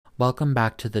Welcome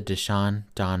back to the Deshaun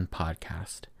Dawn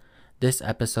podcast. This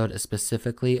episode is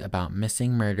specifically about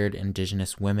missing murdered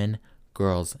Indigenous women,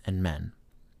 girls, and men.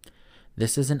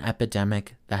 This is an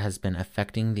epidemic that has been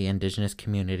affecting the Indigenous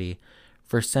community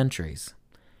for centuries.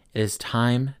 It is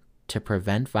time to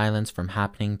prevent violence from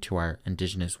happening to our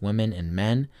Indigenous women and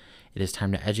men. It is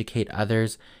time to educate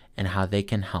others and how they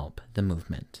can help the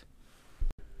movement.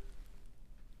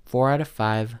 4 out of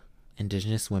 5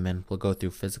 Indigenous women will go through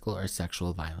physical or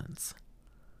sexual violence.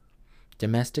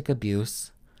 Domestic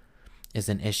abuse is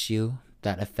an issue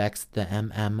that affects the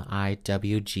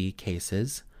Mmiw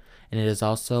cases, and it is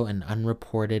also an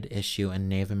unreported issue in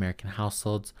Native American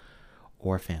households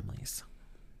or families.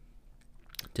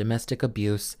 Domestic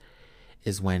abuse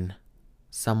is when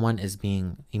someone is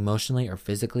being emotionally or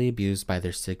physically abused by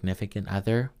their significant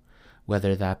other,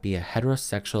 whether that be a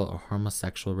heterosexual or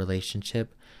homosexual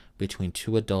relationship between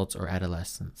 2 adults or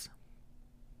adolescents.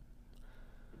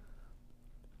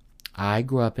 I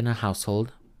grew up in a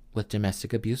household with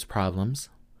domestic abuse problems.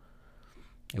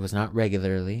 It was not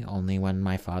regularly, only when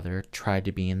my father tried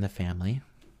to be in the family.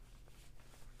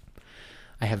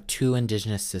 I have 2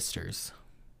 Indigenous sisters.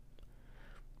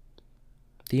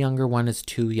 The younger one is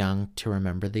too young to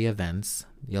remember the events.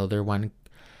 The older one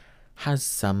has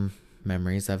some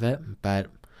memories of it, but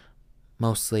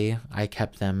mostly I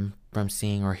kept them from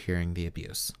seeing or hearing the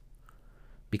abuse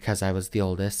because I was the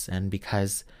oldest and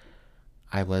because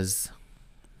I was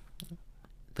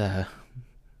the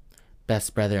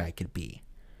best brother I could be.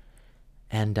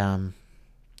 And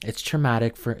it was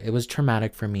traumatic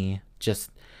for me just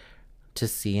to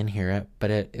see and hear it, but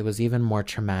it was even more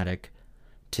traumatic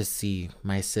to see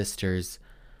my sisters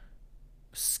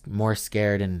more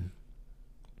scared and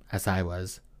as I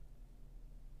was.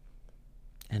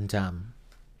 And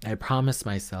I promised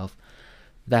myself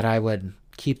that I would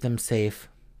keep them safe.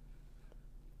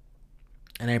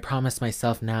 And I promise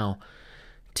myself now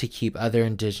to keep other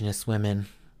Indigenous women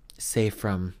safe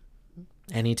from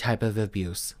any type of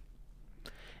abuse.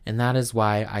 And that is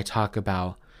why I talk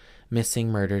about missing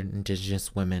murdered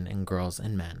Indigenous women and girls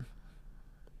and men.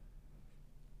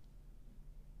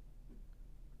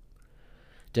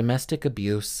 Domestic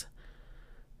abuse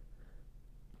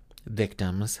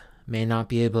victims may not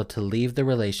be able to leave the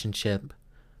relationship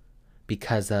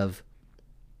because of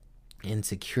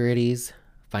insecurities,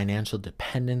 financial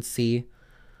dependency,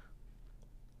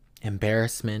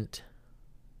 embarrassment,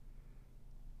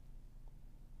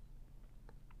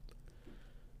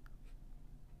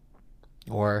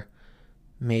 or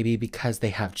maybe because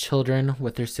they have children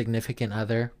with their significant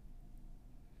other.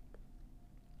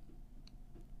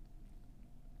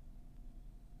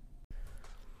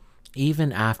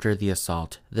 Even after the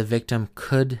assault, the victim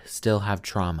could still have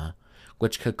trauma,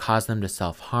 which could cause them to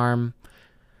self-harm,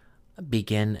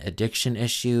 begin addiction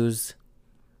issues,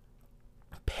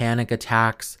 panic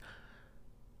attacks,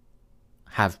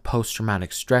 have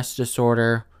post-traumatic stress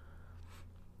disorder,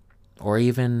 or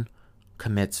even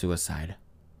commit suicide.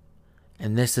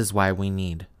 And this is why we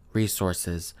need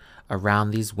resources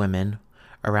around these women,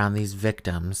 around these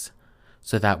victims,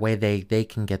 so that way they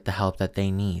can get the help that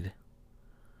they need.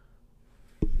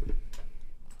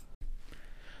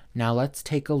 Now let's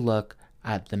take a look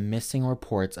at the missing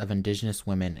reports of Indigenous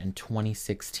women in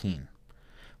 2016.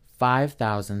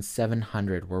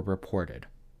 5,700 were reported.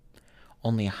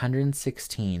 Only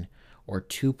 116, or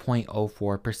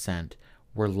 2.04%,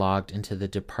 were logged into the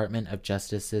Department of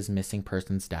Justice's Missing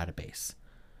Persons database.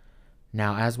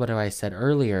 Now, as what I said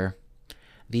earlier,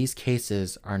 these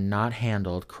cases are not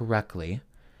handled correctly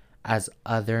as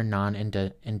other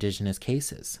non-Indigenous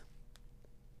cases.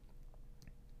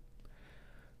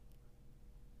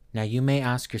 Now, you may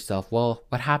ask yourself, well,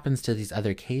 what happens to these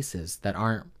other cases that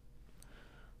aren't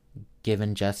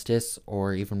given justice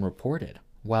or even reported?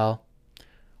 Well,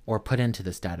 or put into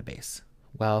this database?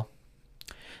 Well,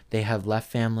 they have left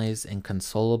families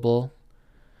inconsolable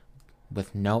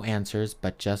with no answers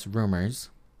but just rumors.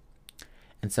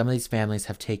 And some of these families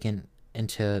have taken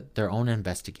into their own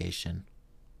investigation.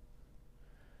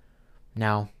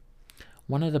 Now,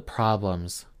 one of the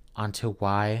problems onto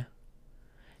why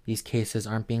these cases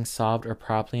aren't being solved or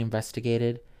properly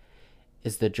investigated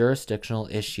is the jurisdictional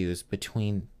issues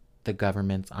between the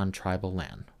governments on tribal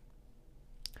land.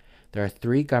 There are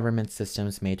 3 government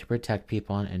systems made to protect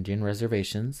people on Indian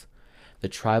reservations: the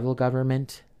tribal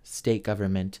government, state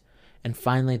government, and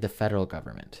finally the federal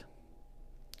government.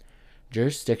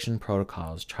 Jurisdiction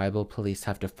protocols tribal police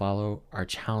have to follow are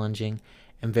challenging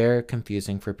and very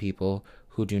confusing for people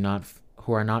who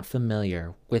are not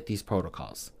familiar with these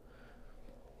protocols.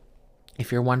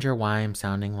 If you're wondering why I'm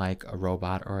sounding like a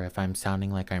robot or if I'm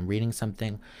sounding like I'm reading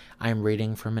something, I'm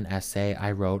reading from an essay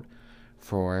I wrote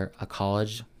for a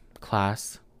college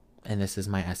class, and this is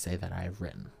my essay that I've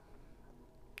written.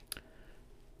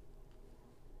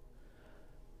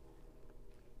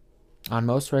 On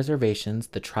most reservations,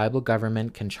 the tribal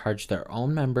government can charge their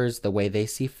own members the way they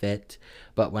see fit,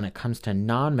 but when it comes to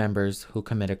non-members who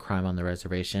commit a crime on the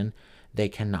reservation, they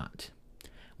cannot.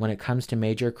 When it comes to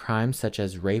major crimes such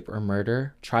as rape or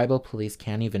murder, tribal police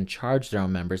can't even charge their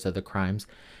own members of the crimes.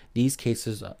 These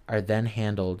cases are then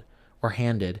handed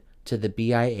to the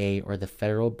BIA or the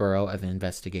Federal Bureau of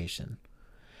Investigation.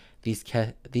 These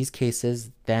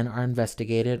cases then are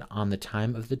investigated on the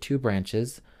time of the two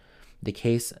branches. The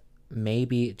case may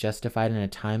be justified in a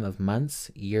time of months,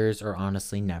 years, or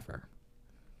honestly never.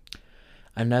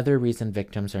 Another reason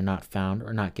victims are not found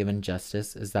or not given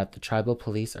justice is that the tribal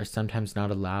police are sometimes not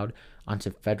allowed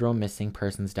onto federal missing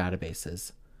persons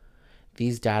databases.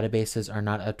 These databases are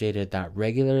not updated that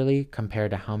regularly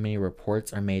compared to how many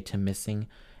reports are made to missing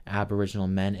Aboriginal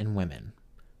men and women.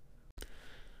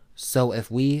 So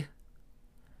if we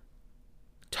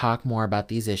talk more about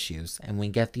these issues and we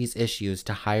get these issues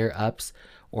to higher ups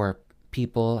or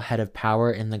people head of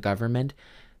power in the government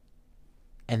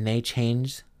and they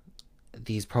change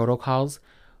these protocols,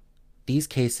 these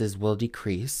cases will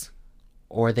decrease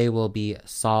or they will be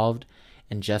solved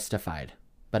and justified.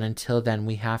 But until then,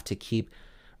 we have to keep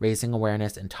raising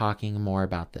awareness and talking more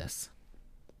about this.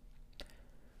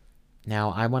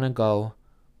 Now, I want to go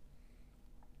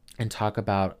and talk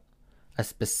about a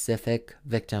specific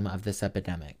victim of this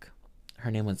epidemic.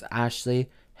 Her name was Ashley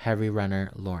Heavy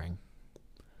Runner Loring.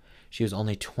 She was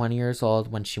only 20 years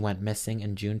old when she went missing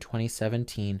in June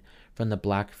 2017 from the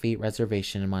Blackfeet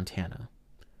Reservation in Montana.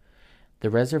 The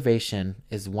reservation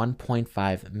is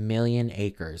 1.5 million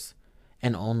acres,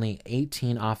 and only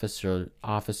 18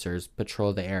 officers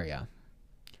patrol the area.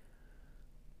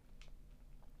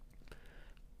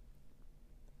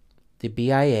 The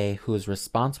BIA, who is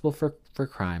responsible for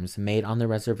crimes made on the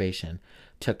reservation,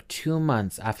 took 2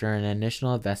 months after an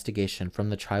initial investigation from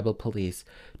the tribal police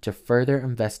to further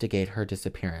investigate her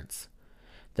disappearance.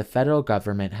 The federal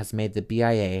government has made the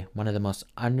BIA one of the most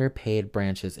underpaid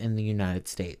branches in the United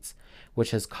States,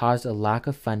 which has caused a lack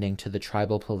of funding to the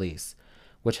tribal police,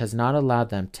 which has not allowed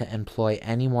them to employ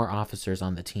any more officers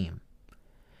on the team.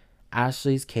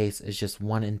 Ashley's case is just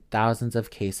one in thousands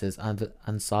of cases of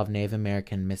unsolved Native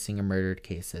American missing or murdered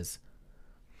cases.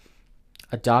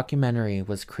 A documentary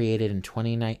was created in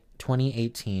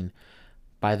 2018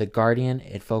 by The Guardian.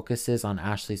 It focuses on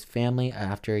Ashley's family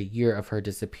after a year of her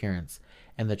disappearance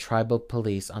and the tribal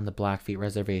police on the Blackfeet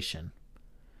Reservation.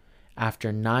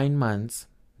 After 9 months,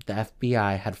 the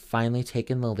FBI had finally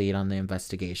taken the lead on the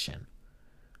investigation.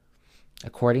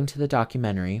 According to the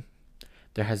documentary,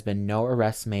 there has been no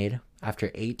arrests made.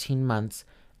 After 18 months,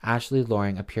 Ashley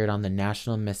Loring appeared on the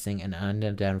National Missing and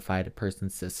Unidentified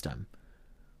Persons System.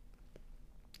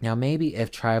 Now, maybe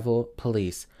if tribal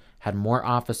police had more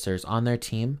officers on their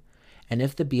team, and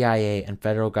if the BIA and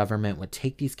federal government would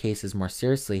take these cases more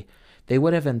seriously, they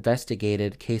would have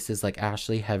investigated cases like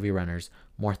Ashley Heavy Runners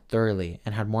more thoroughly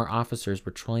and had more officers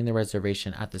patrolling the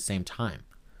reservation at the same time.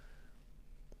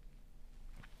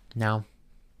 Now,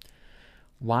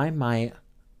 why might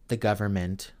the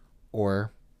government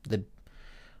or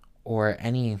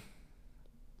any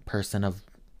person of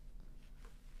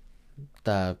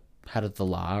the head of the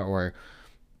law or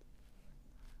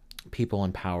people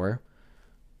in power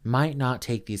might not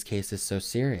take these cases so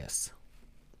serious?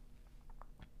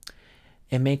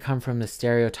 It may come from the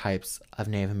stereotypes of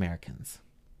Native Americans.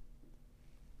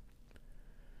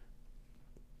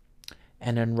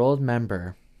 An enrolled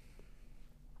member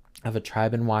of a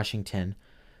tribe in Washington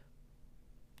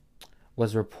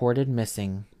was reported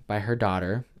missing by her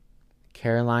daughter,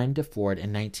 Caroline DeFord,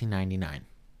 in 1999.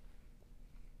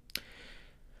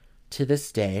 To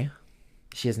this day,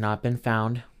 she has not been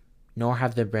found, nor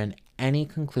have there been any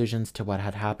conclusions to what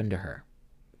had happened to her.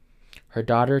 Her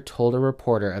daughter told a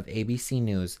reporter of ABC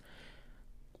News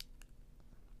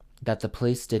that the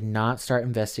police did not start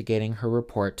investigating her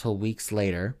report till weeks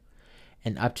later,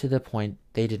 and up to the point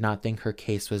they did not think her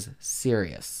case was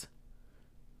serious.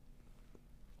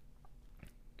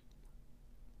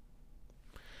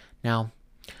 Now,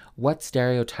 what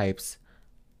stereotypes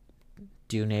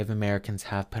do Native Americans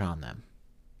have put on them?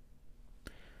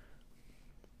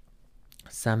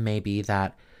 Some may be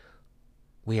that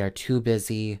we are too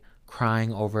busy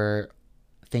crying over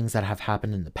things that have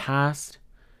happened in the past,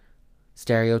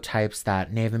 stereotypes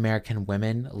that Native American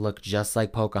women look just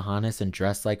like Pocahontas and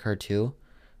dress like her too,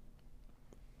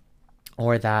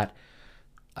 or that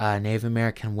Native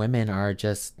American women are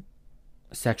just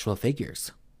sexual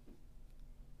figures.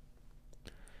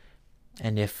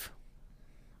 And if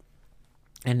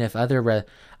other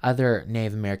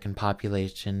Native American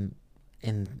population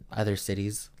in other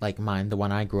cities like mine, the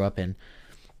one I grew up in,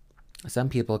 some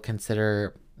people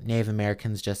consider Native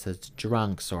Americans just as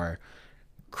drunks or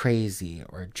crazy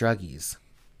or druggies.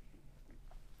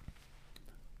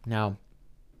 Now,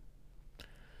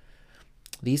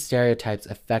 these stereotypes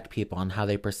affect people on how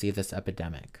they perceive this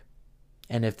epidemic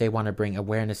and if they want to bring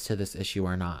awareness to this issue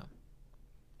or not.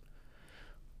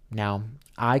 Now,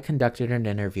 I conducted an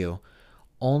interview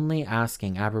only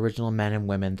asking Aboriginal men and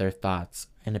women their thoughts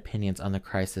and opinions on the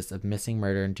crisis of missing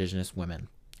murdered Indigenous women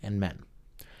and men.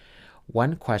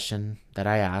 One question that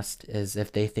I asked is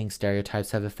if they think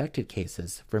stereotypes have affected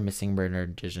cases for missing murdered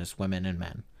Indigenous women and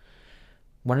men.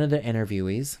 One of the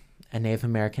interviewees, a Native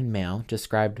American male,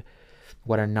 described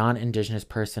what a non-Indigenous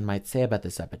person might say about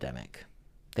this epidemic.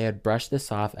 They had brushed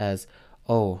this off as,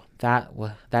 oh, that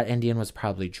Indian was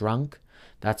probably drunk.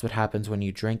 That's what happens when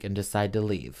you drink and decide to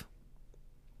leave.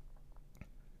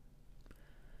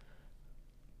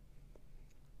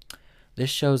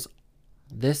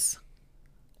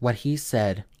 What he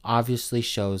said obviously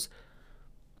shows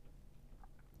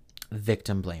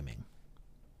victim blaming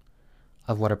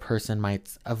of what a person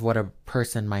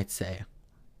might say.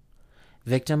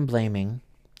 Victim blaming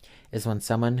is when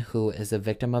someone who is a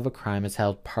victim of a crime is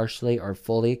held partially or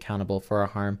fully accountable for a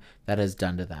harm that is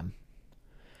done to them.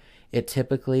 It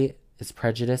typically is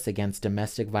prejudice against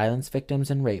domestic violence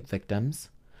victims and rape victims,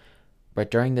 but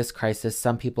during this crisis,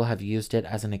 some people have used it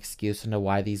as an excuse into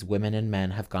why these women and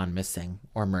men have gone missing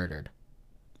or murdered.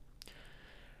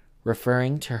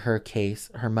 Referring to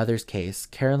her mother's case,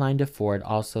 Caroline DeFord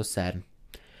also said,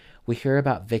 "We hear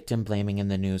about victim blaming in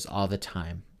the news all the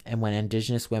time, and when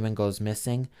Indigenous women goes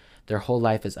missing, their whole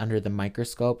life is under the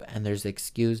microscope and there's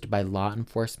excused by law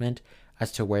enforcement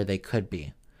as to where they could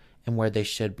be, and where they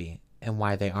should be, and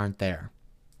why they aren't there."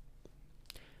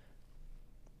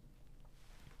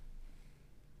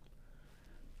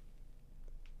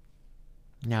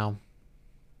 Now,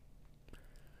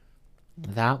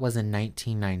 that was in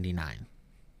 1999.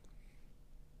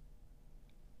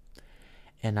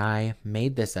 And I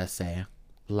made this essay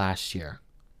last year.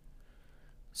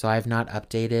 So I have not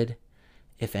updated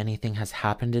if anything has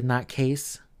happened in that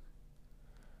case.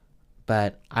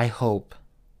 But I hope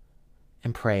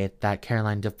and pray that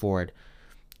Caroline DeFord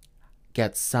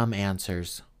gets some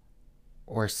answers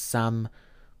or some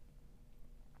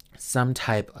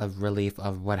type of relief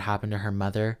of what happened to her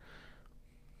mother.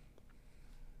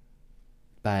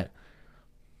 But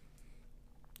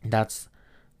that's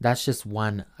just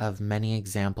one of many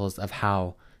examples of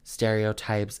how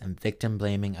stereotypes and victim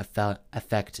blaming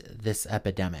affect this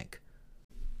epidemic.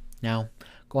 Now,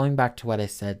 going back to what I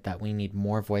said, that we need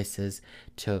more voices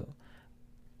to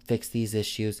fix these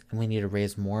issues and we need to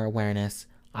raise more awareness,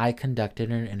 I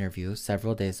conducted an interview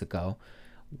several days ago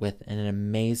with an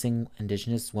amazing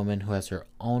Indigenous woman who has her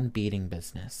own beading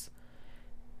business.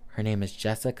 Her name is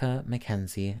Jessica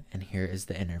McKenzie, and here is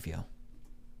the interview.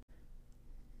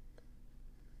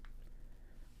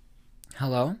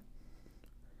 Hello?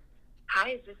 Hi,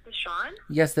 is this Sean?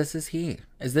 Yes, this is he.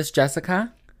 Is this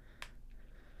Jessica?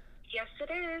 Yes, it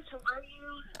is. How are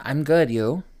you? I'm good,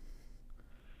 you?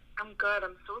 I'm good.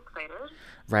 I'm so excited.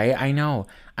 Right? I know.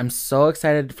 I'm so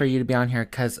excited for you to be on here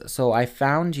so I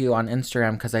found you on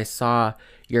Instagram because I saw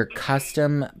your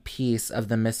custom piece of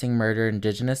the missing murdered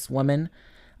Indigenous woman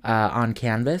on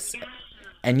canvas. Yeah.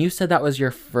 And you said that was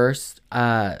your first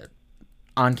on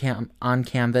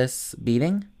canvas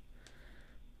beading?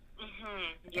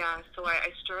 Yeah, so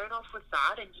I started off with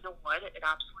that, and you know what? It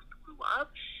absolutely blew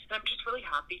up. And I'm just really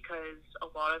happy because a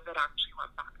lot of it actually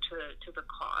went back to the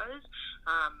cause.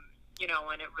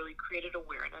 And it really created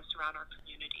awareness around our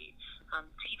community,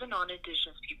 to even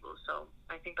non-Indigenous people. So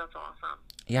I think that's awesome.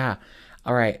 Yeah.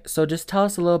 All right. So just tell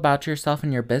us a little about yourself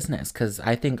and your business, because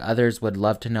I think others would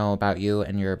love to know about you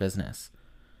and your business.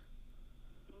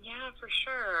 Yeah, for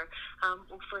sure.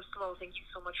 Well, first of all, thank you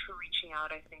so much for reaching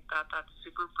out. I think that's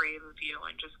super brave of you,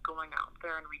 and just going out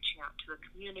there and reaching out to the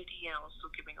community and also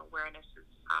giving awareness is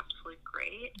absolutely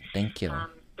great. Thank you.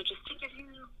 But just to give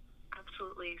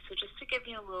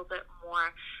you a little bit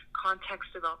more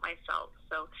context about myself.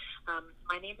 So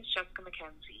my name is Jessica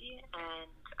McKenzie, and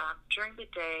during the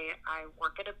day I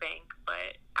work at a bank,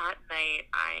 but at night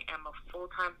I am a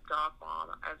full-time dog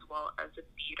mom as well as a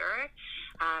beater.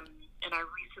 And I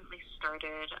recently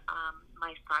started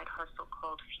my side hustle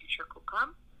called Future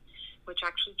Cookum. which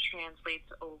actually translates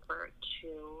over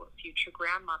to future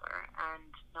grandmother.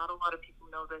 And not a lot of people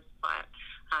know this, but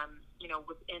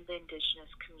within the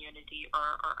Indigenous community,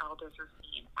 our elders are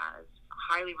seen as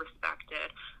highly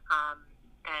respected,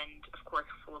 and of course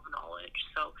full of knowledge.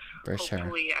 So For sure.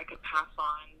 hopefully I could pass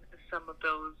on some of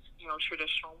those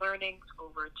traditional learnings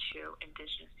over to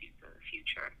Indigenous youth in the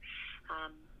future.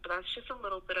 But that's just a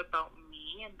little bit about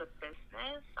me and the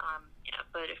business.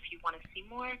 But if you want to see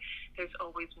more, there's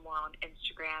always more on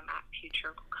Instagram at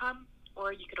futurecoolcom,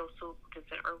 or you could also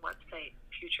visit our website,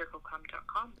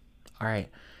 futurecoolcom.com. All right.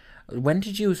 When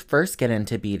did you first get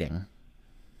into beading?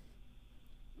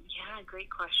 Yeah, great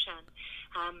question.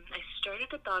 I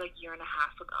started about a year and a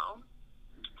half ago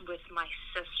with my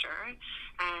sister,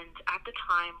 and at the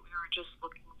time we were just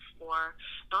looking for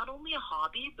not only a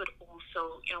hobby, but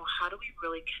also, how do we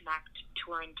really connect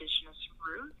to our Indigenous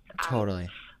roots? As Totally.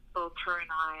 both her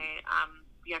and I,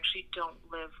 we actually don't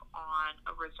live on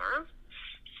a reserve.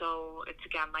 So it's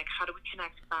again like, how do we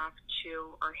connect back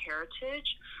to our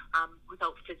heritage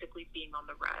without physically being on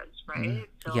the res, right?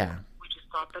 So Yeah. we just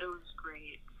thought that it was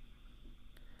great.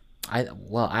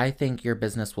 I think your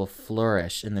business will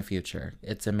flourish in the future.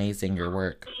 It's amazing, your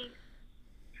work.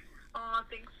 Oh,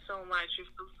 thanks so much. You're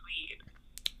so sweet.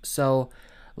 So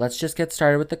let's just get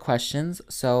started with the questions.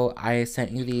 So I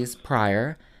sent you these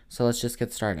prior. So let's just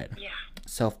get started. Yeah.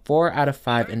 So 4 out of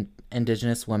 5 Sure.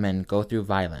 Indigenous women go through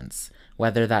violence,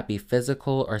 whether that be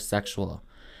physical or sexual.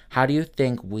 How do you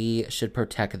think we should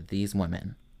protect these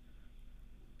women?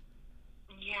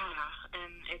 Yeah,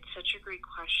 and it's such a great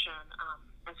question,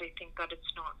 as I think that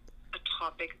it's not a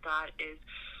topic that is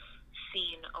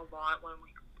seen a lot when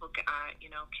we look at,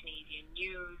 Canadian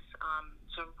news.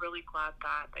 So I'm really glad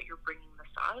that you're bringing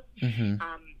this up. Mm-hmm.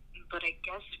 But I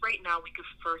guess right now we could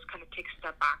first kind of take a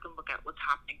step back and look at what's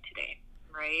happening today,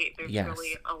 right? There's Yes.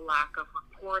 really a lack of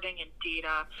reporting and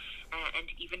data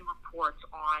and even reports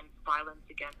on violence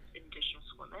against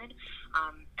Indigenous women.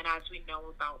 And as we know,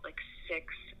 about like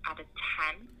 6 out of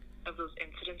 10 of those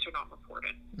incidents are not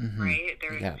reported, Mm-hmm. right?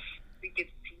 Yeah. We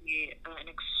could see an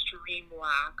extreme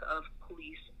lack of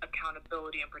police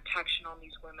accountability and protection on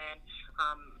these women.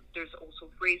 There's also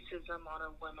racism on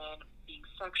our women being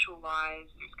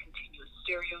sexualized. There's continuous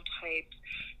stereotypes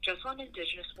just on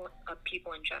Indigenous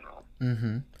people in general,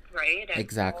 Mm-hmm. right? And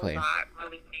Exactly. all that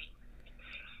really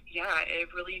it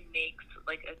really makes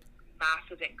like a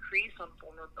massive increase on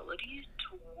vulnerability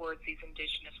towards these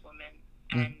Indigenous women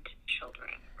and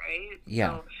children, right?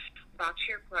 Yeah. So back to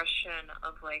your question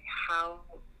of like, how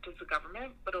does the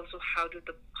government, but also how do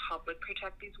the public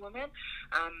protect these women?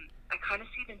 I kind of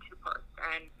see it in 2 parts.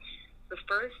 And the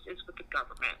first is with the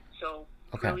government. So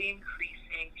really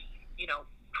increasing,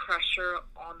 pressure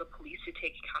on the police to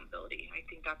take accountability. I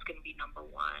think that's going to be number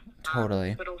 1.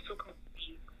 Totally. But also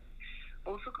complete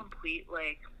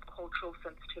like cultural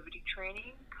sensitivity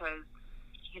training, because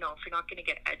if you're not going to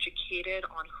get educated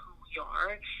on who we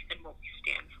are and what we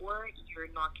stand for, you're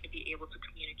not going to be able to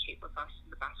communicate with us in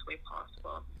the best way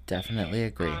possible. Definitely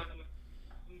agree. And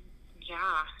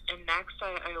next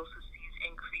I also see is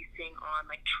increasing on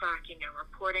like tracking and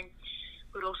reporting,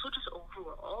 but also just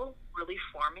overall really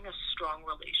forming a strong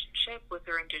relationship with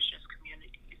their Indigenous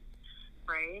communities,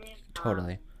 right?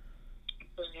 Totally.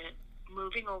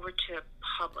 Moving over to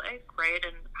public, right,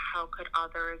 and how could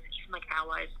others, even like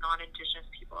allies, non-Indigenous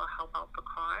people, help out the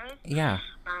cause? Yeah.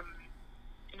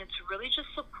 And it's really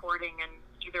just supporting and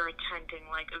either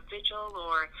attending like a vigil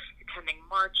or attending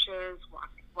marches,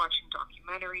 watching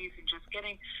documentaries, and just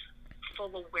getting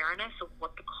full awareness of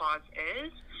what the cause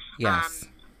is. Yes.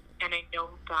 And I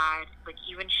know that like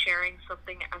even sharing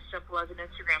something as simple as an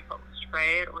Instagram post,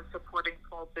 right, or supporting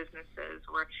small businesses,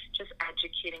 or just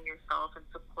educating yourself and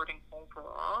supporting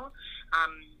overall.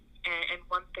 And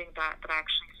one thing that I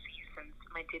actually see since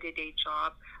my day-to-day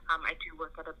job, I do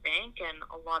work at a bank, and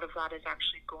a lot of that is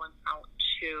actually going out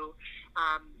to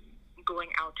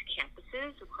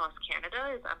campuses across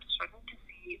Canada. Is I'm starting to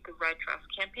see the Red Dress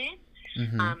campaign,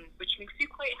 which makes me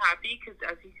quite happy, because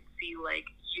as you can see, like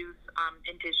youth,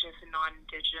 Indigenous and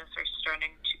non-Indigenous, are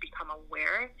starting to become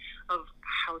aware of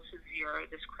how severe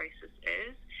this crisis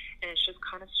is, and it's just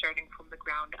kind of starting from the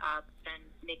ground up and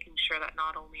making sure that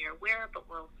not only are aware, but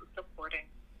we're also supporting.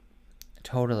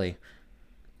 Totally.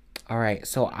 All right.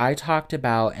 So I talked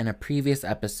about in a previous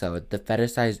episode the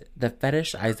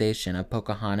fetishization of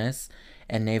Pocahontas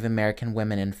and Native American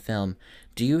women in film.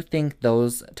 Do you think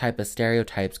those type of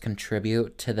stereotypes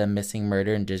contribute to the missing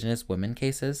murder Indigenous women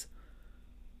cases?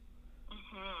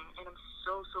 And I'm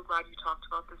so glad you talked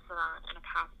about this in a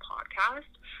past podcast.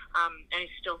 And I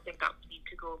still think that we need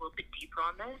to go a little bit deeper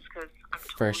on this, because I'm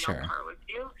For totally sure. on par with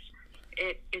you.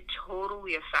 it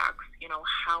totally affects,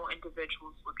 how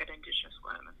individuals look at Indigenous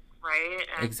women, right?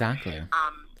 And Exactly.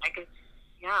 I guess,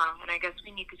 yeah, and I guess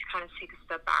we need to kind of take a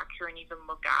step back here and even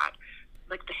look at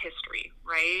like the history,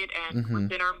 right? And Mm-hmm.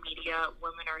 within our media,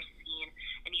 women are seen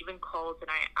and even called, and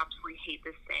I absolutely hate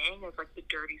this saying, as like the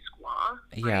dirty squaw,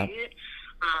 Yeah. right?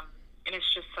 Um, and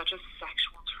it's just such a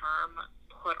sexual term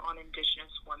put on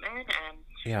Indigenous women, and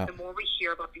Yeah. the more we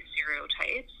hear about these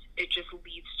stereotypes, it just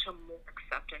leads to more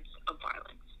acceptance of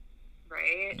violence,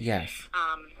 right? Yes.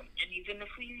 And even if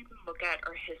we even look at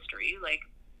our history, like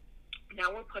now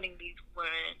we're putting these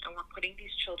women and we're putting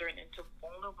these children into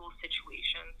vulnerable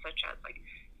situations such as like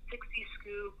 60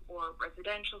 scoop or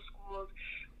residential schools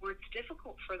where it's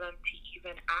difficult for them to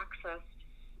even access,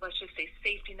 let's just say,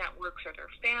 safety networks or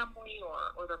their family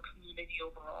or their community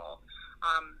overall.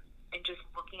 And just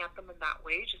looking at them in that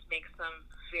way just makes them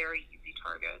very easy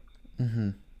targets. Mm-hmm.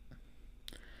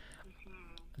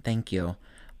 Hmm. Thank you.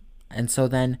 And so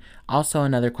then also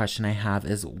another question I have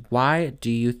is, why do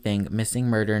you think missing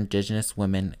murder Indigenous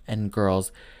women and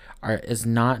girls is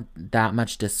not that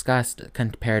much discussed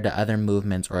compared to other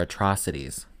movements or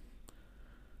atrocities?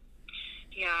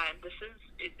 Yeah, and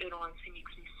it honestly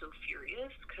makes me so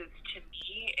furious because to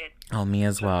me, it's Oh, me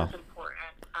as just as well. important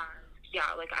as,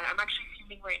 yeah, like I'm actually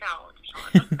fuming right now,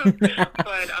 Deshaun.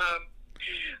 But,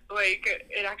 like,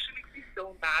 it actually makes me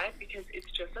so mad because it's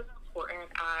just as important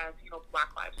as,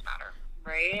 Black Lives Matter,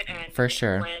 right? And For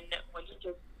sure. when you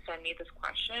just send me this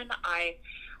question, I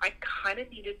kind of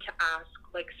needed to ask,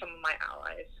 like, some of my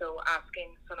allies. So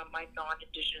asking some of my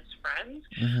non-Indigenous friends,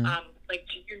 Mm-hmm. like,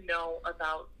 do you know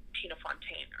about Tina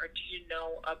Fontaine, or do you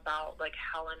know about like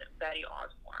Helen Betty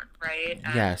Osborne, right?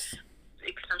 And Yes.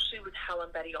 especially with Helen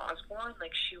Betty Osborne,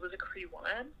 like she was a Cree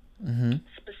woman, Mm-hmm.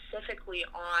 specifically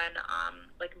on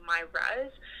like my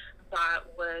res, that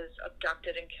was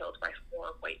abducted and killed by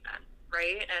 4 white men,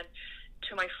 right? And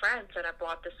to my friends that I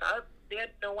brought this up, they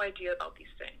had no idea about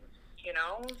these things, you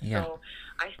know? Yeah. So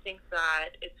I think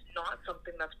that it's not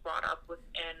something that's brought up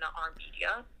within our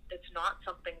media. It's not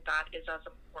something that is as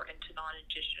important to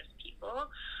non-Indigenous people.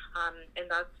 And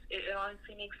it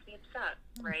honestly makes me upset,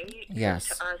 right? Because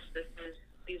to Yes. us,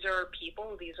 these are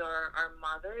people, these are our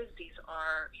mothers, these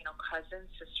are, cousins,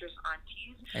 sisters,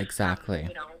 aunties, Exactly.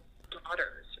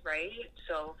 daughters, right?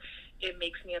 So it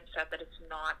makes me upset that it's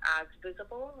not as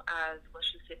visible as,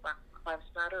 let's just say, Black Lives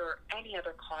Matter or any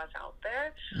other cause out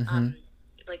there. Mm-hmm.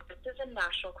 Like, this is a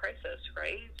national crisis,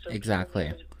 right? So people need Exactly.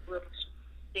 to really start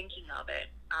thinking of it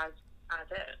as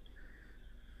it.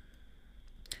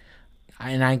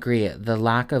 And I agree. The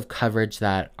lack of coverage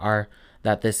that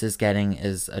this is getting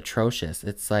is atrocious.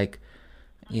 It's like,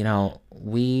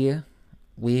 we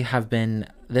have been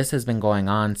this has been going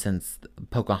on since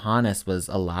Pocahontas was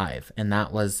alive, and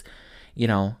that was,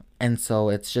 and so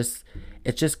it's just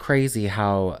crazy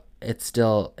how it's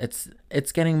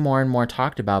getting more and more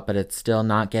talked about, but it's still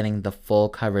not getting the full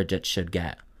coverage it should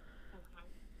get. Hmm.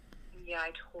 Yeah,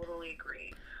 I totally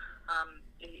agree.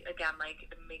 Again, like,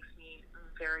 it makes me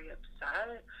very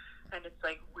upset. And it's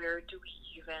like, where do we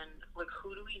even, like,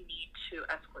 who do we need to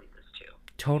escalate this to? You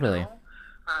Totally. know?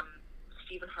 Um,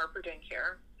 Stephen Harper didn't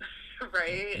care,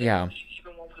 right? And Yeah.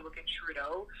 even when we look at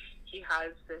Trudeau, he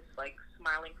has this, like,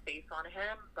 smiling face on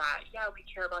him that, yeah, we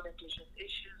care about Indigenous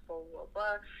issues, blah, blah,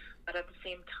 blah. But at the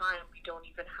same time, we don't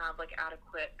even have, like,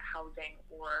 adequate housing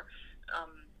or,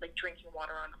 like, drinking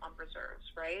water on reserves,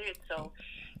 right? So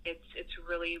it's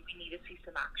really, we need to see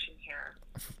some action here.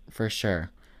 For sure.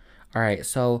 All right.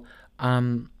 So,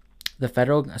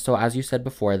 so as you said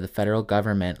before, the federal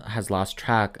government has lost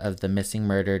track of the missing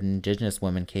murdered Indigenous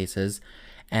women cases,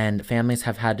 and families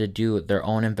have had to do their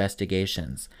own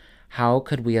investigations. How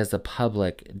could we as a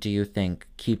public, do you think,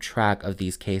 keep track of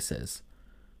these cases?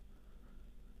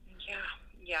 Yeah,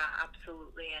 yeah,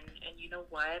 absolutely. And you know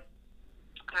what?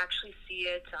 I actually see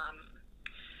it.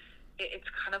 It's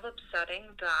kind of upsetting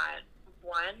that,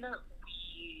 one,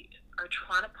 we are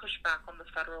trying to push back on the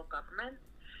federal government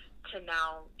to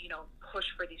now, push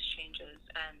for these changes.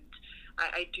 And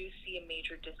I do see a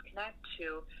major disconnect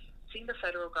to seeing the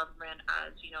federal government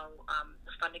as,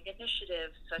 funding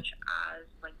initiatives such as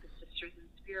like the Sisters in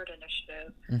Spirit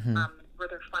initiative, Mm-hmm. where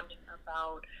they're funding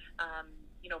about,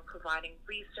 providing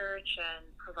research and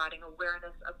providing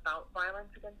awareness about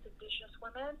violence against Indigenous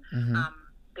women. Mm-hmm.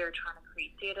 They're trying to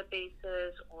create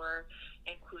databases or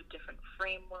include different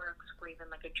frameworks for even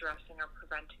like addressing or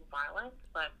preventing violence.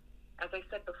 But as I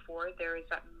said before, there is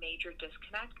that major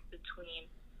disconnect between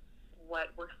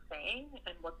what we're saying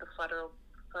and what the federal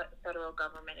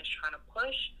government is trying to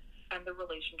push and the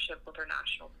relationship with our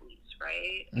national police,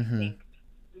 right? I Mm-hmm. think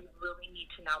we really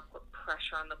need to now put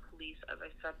pressure on the police, as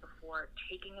I said before,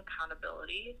 taking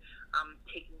accountability,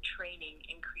 taking training,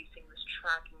 increasing this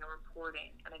tracking and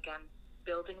reporting, and again,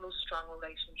 building those strong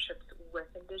relationships with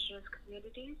Indigenous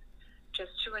communities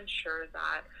just to ensure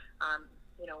that,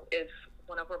 if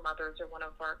one of our mothers or one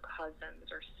of our cousins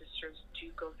or sisters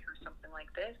do go through something like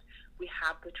this, we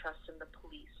have the trust in the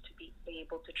police to be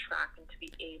able to track and to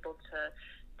be able to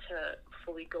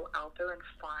fully go out there and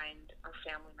find our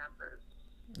family members.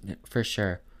 For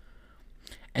sure.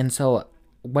 And so,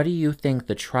 what do you think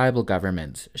the tribal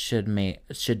governments should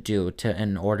do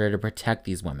in order to protect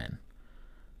these women?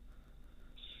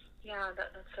 Yeah,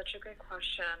 that's such a good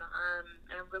question.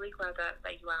 And I'm really glad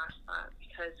that you asked that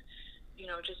because,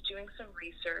 just doing some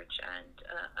research, and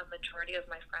a majority of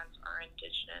my friends are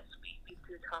Indigenous. We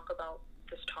do talk about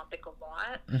this topic a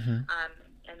lot. Mm-hmm.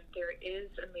 And there is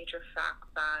a major fact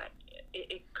that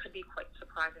it could be quite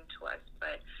surprising to us,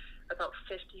 but about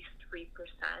 53%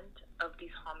 of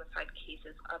these homicide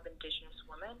cases of Indigenous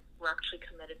women were actually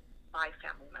committed by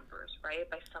family members, right?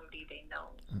 By somebody they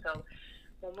know. So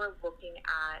when we're looking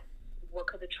at what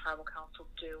could the tribal council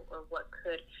do, or what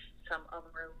could some of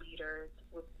our leaders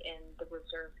within the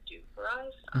reserve do for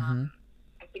us, Mm-hmm.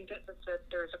 I think that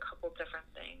there's a couple different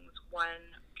things. One,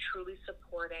 truly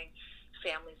supporting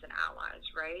families and allies,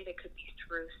 right? It could be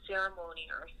through ceremony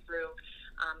or through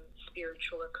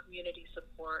spiritual or community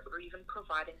support, or even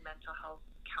providing mental health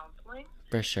counseling.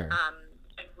 For sure.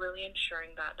 And really ensuring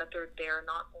that they're there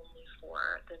not only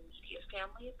for the immediate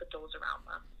family, but those around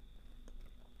them.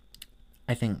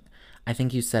 I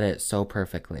think you said it so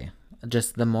perfectly.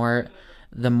 Just the more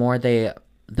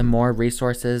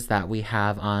resources that we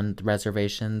have on the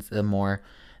reservations, the more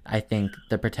I think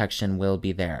the protection will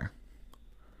be there.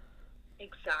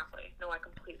 Exactly. No, I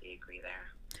completely agree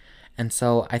there. And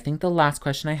so I think the last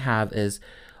question I have is,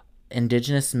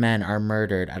 Indigenous men are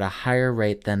murdered at a higher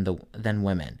rate than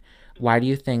women. Why do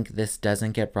you think this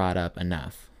doesn't get brought up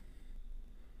enough?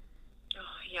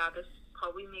 Oh, yeah, this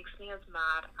probably makes me as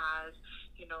mad as,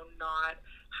 not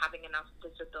having enough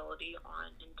visibility on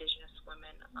Indigenous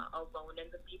women alone in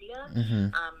the media.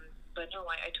 Mm-hmm. But no,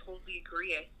 I totally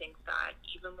agree. I think that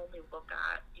even when we look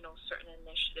at, certain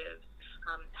initiatives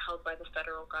held by the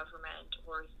federal government,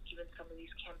 or even some of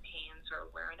these campaigns or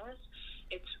awareness,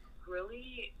 it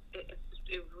really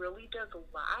does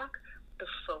lack the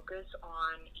focus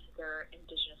on either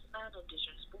Indigenous men,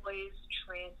 Indigenous boys,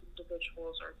 trans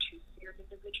individuals, or two-spirit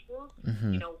individuals.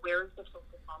 Mm-hmm. Where is the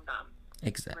focus on them?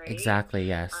 Right? Exactly,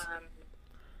 yes.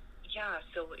 Yeah,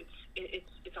 so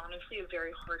it's honestly a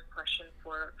very hard question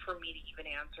for me to even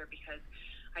answer, because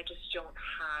I just don't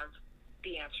have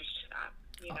the answers to that.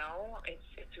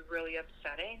 It's really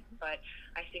upsetting, but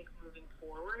I think moving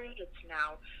forward, it's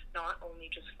now not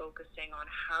only just focusing on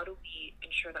how do we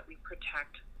ensure that we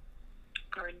protect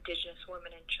our Indigenous women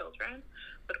and children,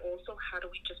 but also how do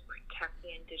we just protect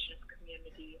the Indigenous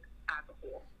community as a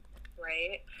whole.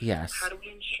 Right? Yes. How do we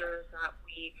ensure that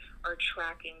we are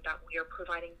tracking, that we are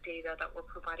providing data, that we're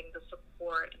providing the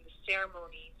support and the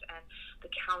ceremonies and the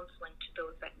counseling to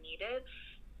those that need it?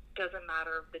 Doesn't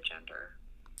matter of the gender.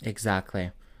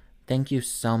 Exactly. Thank you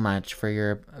so much for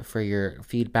your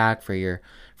feedback, for your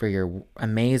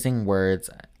amazing words.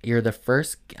 You're the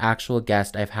first actual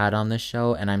guest I've had on this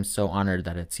show, and I'm so honored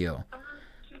that it's you. Oh,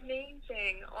 it's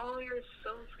amazing. Oh, you're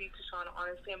so sweet, Sean.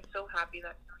 Honestly, I'm so happy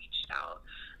that you reached out.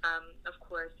 Of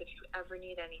course, if you ever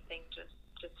need anything, just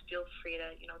feel free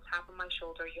to, tap on my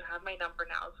shoulder. You have my number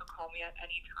now, so call me at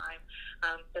any time.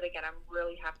 But again, I'm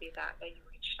really happy that you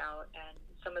reached out, and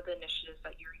some of the initiatives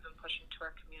that you're even pushing to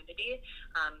our community.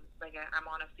 I'm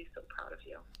honestly so proud of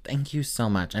you. Thank you so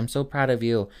much. I'm so proud of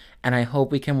you, and I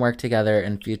hope we can work together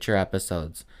in future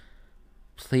episodes.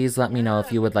 Please let me know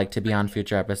if you would like to be on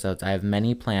future episodes. I have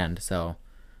many planned, so.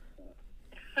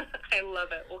 I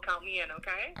love it. Well, count me in,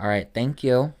 okay? All right. Thank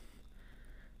you.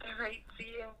 All right. See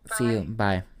you. Bye. See you.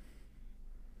 Bye.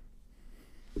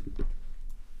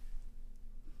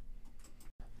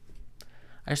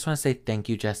 I just want to say thank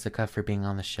you, Jessica, for being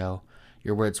on the show.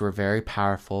 Your words were very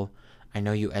powerful. I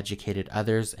know you educated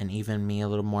others and even me a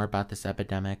little more about this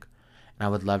epidemic, and I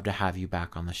would love to have you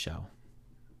back on the show.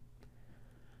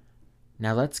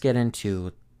 Now let's get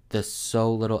into the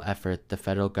so little effort the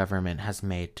federal government has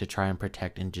made to try and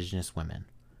protect Indigenous women.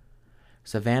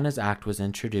 Savannah's Act was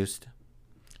introduced,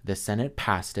 the Senate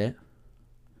passed it,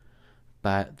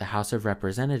 but the House of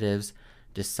Representatives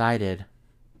decided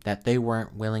that they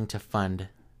weren't willing to fund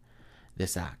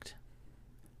this act.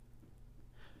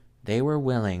 They were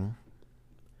willing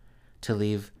to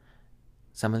leave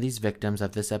some of these victims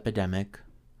of this epidemic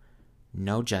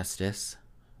no justice.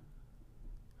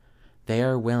 They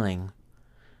are willing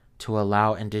to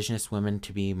allow Indigenous women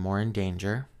to be more in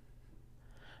danger.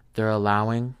 They're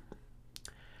allowing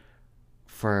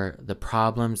for the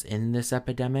problems in this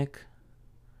epidemic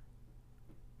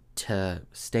to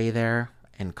stay there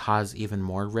and cause even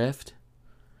more rift.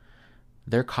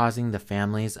 They're causing the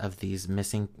families of these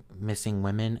missing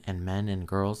women and men and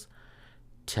girls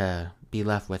to be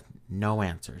left with no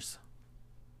answers.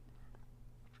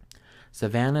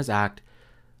 Savannah's Act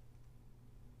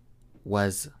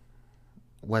was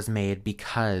made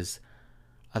because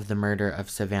of the murder of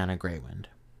Savannah Greywind.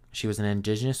 She was an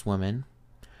Indigenous woman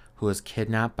who was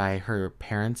kidnapped by her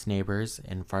parents' neighbors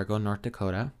in Fargo, North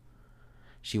Dakota.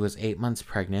 She was 8 months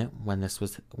pregnant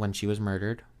when she was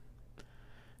murdered,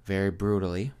 very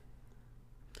brutally.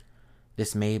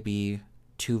 This may be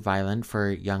too violent for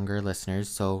younger listeners,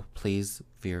 so please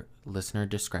veer listener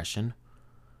discretion.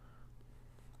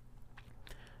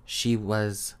 She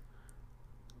was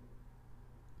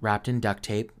wrapped in duct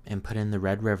tape and put in the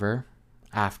Red River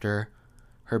after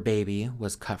her baby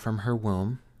was cut from her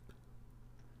womb.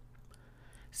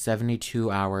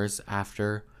 72 hours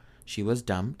after she was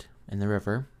dumped in the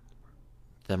river,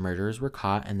 the murderers were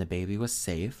caught and the baby was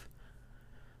safe.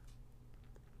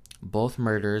 Both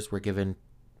murderers were given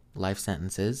life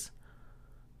sentences,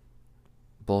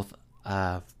 both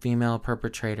a female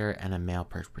perpetrator and a male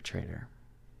perpetrator.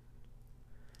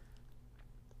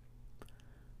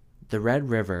 The Red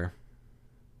River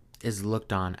is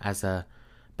looked on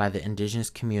by the Indigenous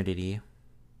community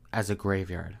as a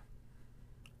graveyard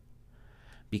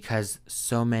because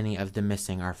so many of the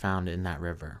missing are found in that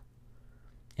river.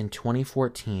 In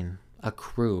 2014, a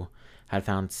crew had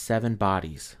found 7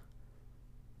 bodies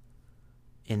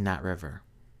in that river.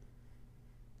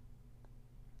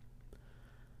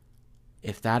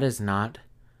 If that is not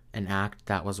an act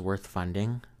that was worth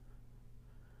funding,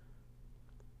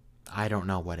 I don't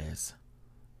know what is.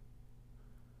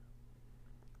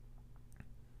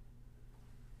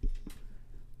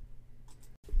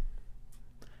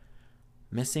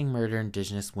 Missing murder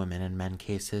Indigenous women and men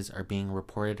cases are being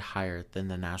reported higher than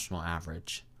the national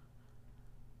average.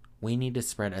 We need to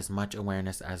spread as much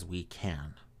awareness as we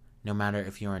can, no matter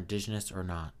if you're Indigenous or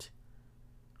not.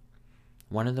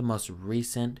 One of the most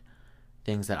recent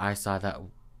things that I saw that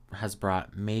has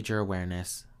brought major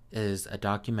awareness is a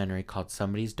documentary called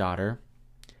Somebody's Daughter.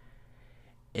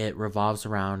 It revolves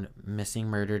around missing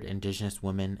murdered Indigenous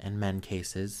women and men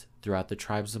cases throughout the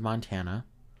tribes of Montana.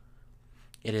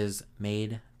 It is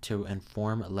made to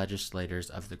inform legislators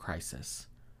of the crisis.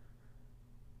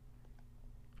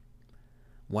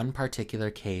 One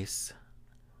particular case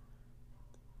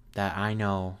that I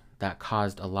know that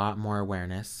caused a lot more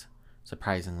awareness,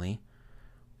 surprisingly,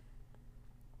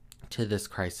 to this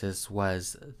crisis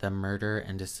was the murder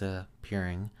and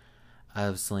disappearing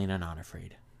of Selena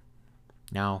Nonafried.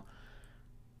 Now,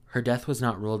 her death was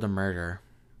not ruled a murder,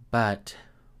 but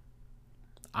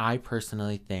I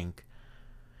personally think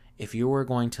if you were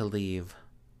going to leave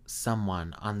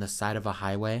someone on the side of a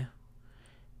highway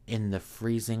in the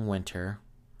freezing winter,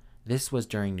 this was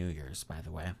during New Year's, by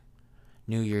the way,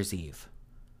 New Year's Eve,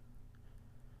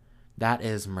 that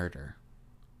is murder.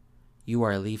 You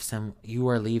are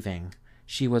leaving.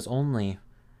 She was only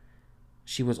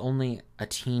a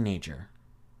teenager,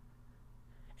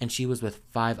 and she was with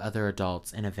 5 other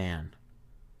adults in a van.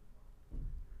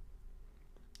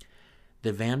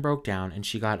 The van broke down and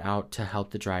she got out to help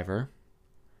the driver,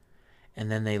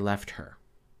 and then they left her.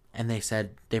 And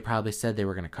they probably said they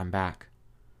were going to come back.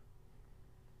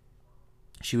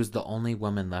 She was the only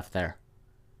woman left there.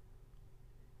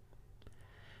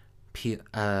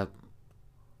 A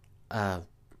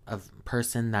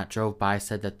person that drove by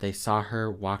said that they saw her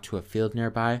walk to a field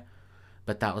nearby,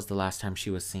 but that was the last time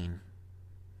she was seen.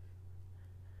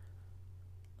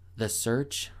 The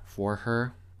search for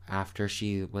her after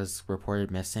she was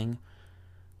reported missing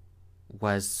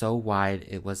was so wide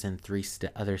it was in 3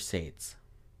 other states.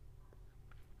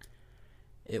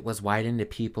 It was widened to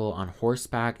people on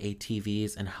horseback,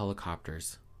 ATVs, and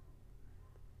helicopters.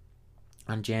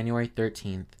 On January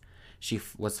 13th,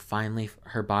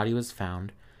 her body was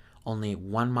found only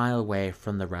 1 mile away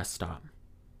from the rest stop.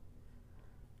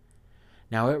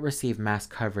 Now it received mass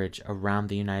coverage around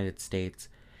the United States,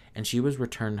 and she was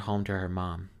returned home to her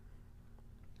mom.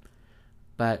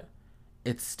 But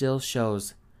it still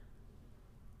shows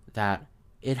that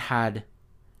it had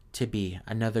to be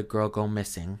another girl go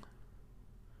missing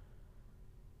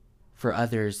for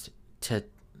others to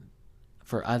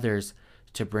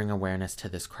bring awareness to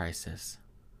this crisis.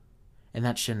 And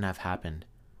that shouldn't have happened.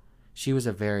 She was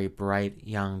a very bright,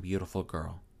 young, beautiful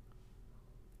girl.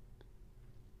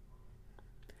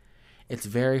 It's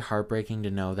very heartbreaking to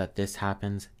know that this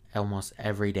happens almost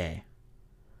every day.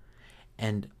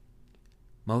 And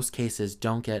most cases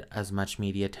don't get as much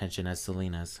media attention as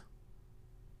Selena's.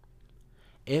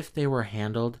 If they were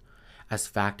handled as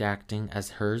fact-acting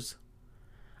as hers,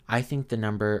 I think the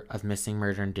number of missing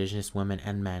murdered Indigenous women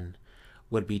and men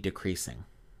would be decreasing.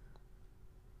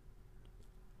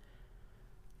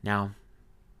 Now,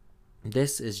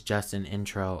 this is just an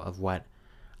intro of what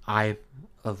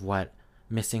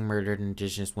missing murdered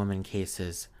Indigenous women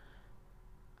cases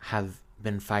have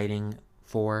been fighting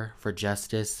for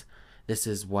justice. This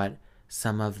is what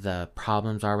some of the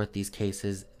problems are with these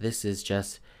cases. This is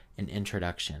just an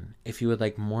introduction. If you would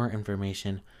like more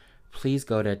information, please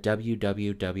go to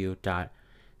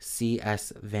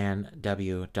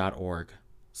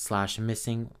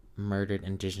www.csvanw.org/missing murdered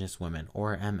Indigenous women,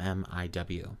 or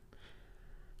MMIW.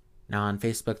 Now on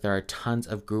Facebook, there are tons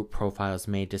of group profiles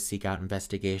made to seek out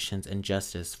investigations and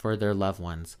justice for their loved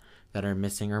ones that are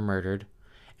missing or murdered,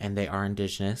 and they are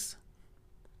Indigenous.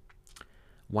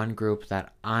 One group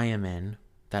that I am in,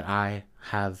 that I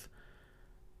have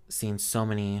seen so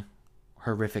many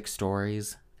horrific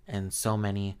stories and so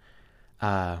many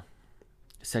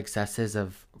successes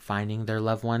of finding their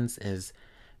loved ones, is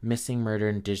Missing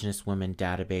Murdered Indigenous Women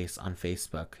database on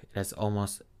Facebook. It has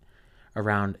almost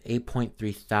around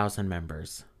 8.3 thousand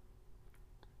members.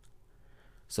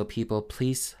 So people,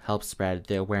 please help spread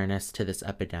the awareness to this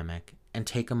epidemic and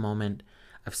take a moment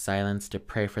of silence to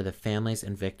pray for the families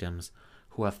and victims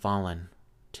who have fallen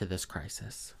to this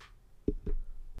crisis.